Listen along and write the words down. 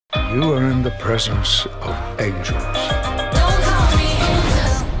You are in the presence of angels. Don't call me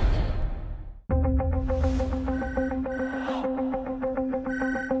angel.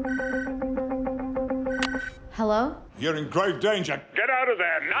 Hello? You're in grave danger. Get out of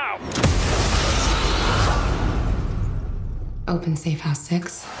there now! Open Safe House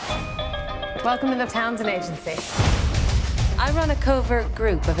 6. Welcome to the Townsend Agency. I run a covert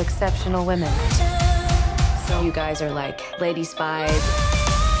group of exceptional women. So you guys are like lady spies.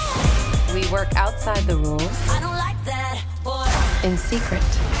 We work outside the rules. I don't like that, boy. In secret.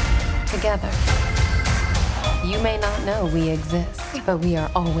 Together. You may not know we exist, but we are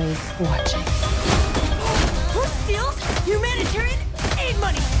always watching. Who steals humanitarian aid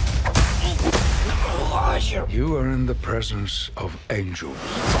money? You are in the presence of angels.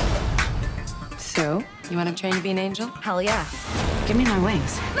 So, you want to train to be an angel? Hell yeah. Give me my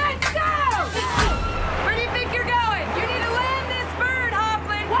wings. Let's go! Where do you think you're going? You need to land this bird,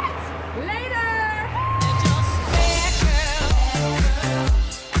 Hoffman. What? Later! Here we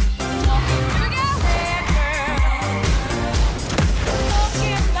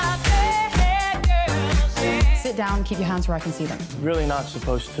go. Sit down, keep your hands where I can see them. Really not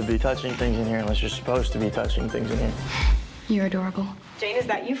supposed to be touching things in here unless you're supposed to be touching things in here. You're adorable. Jane, is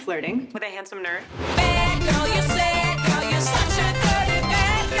that you flirting with a handsome nerd? Bad girl, you sad girl, you're such a dirty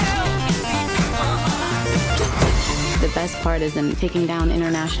bad girl. The best part isn't taking down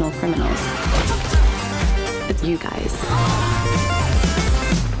international criminals. It's you guys.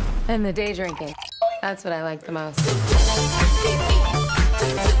 And the day drinking. That's what I like the most.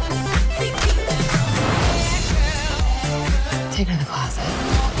 Take her to the closet.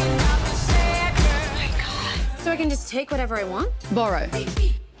 So I can just take whatever I want? Borrow.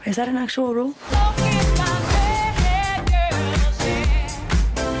 Is that an actual rule?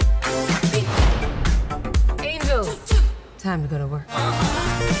 Angels. Time to go to work.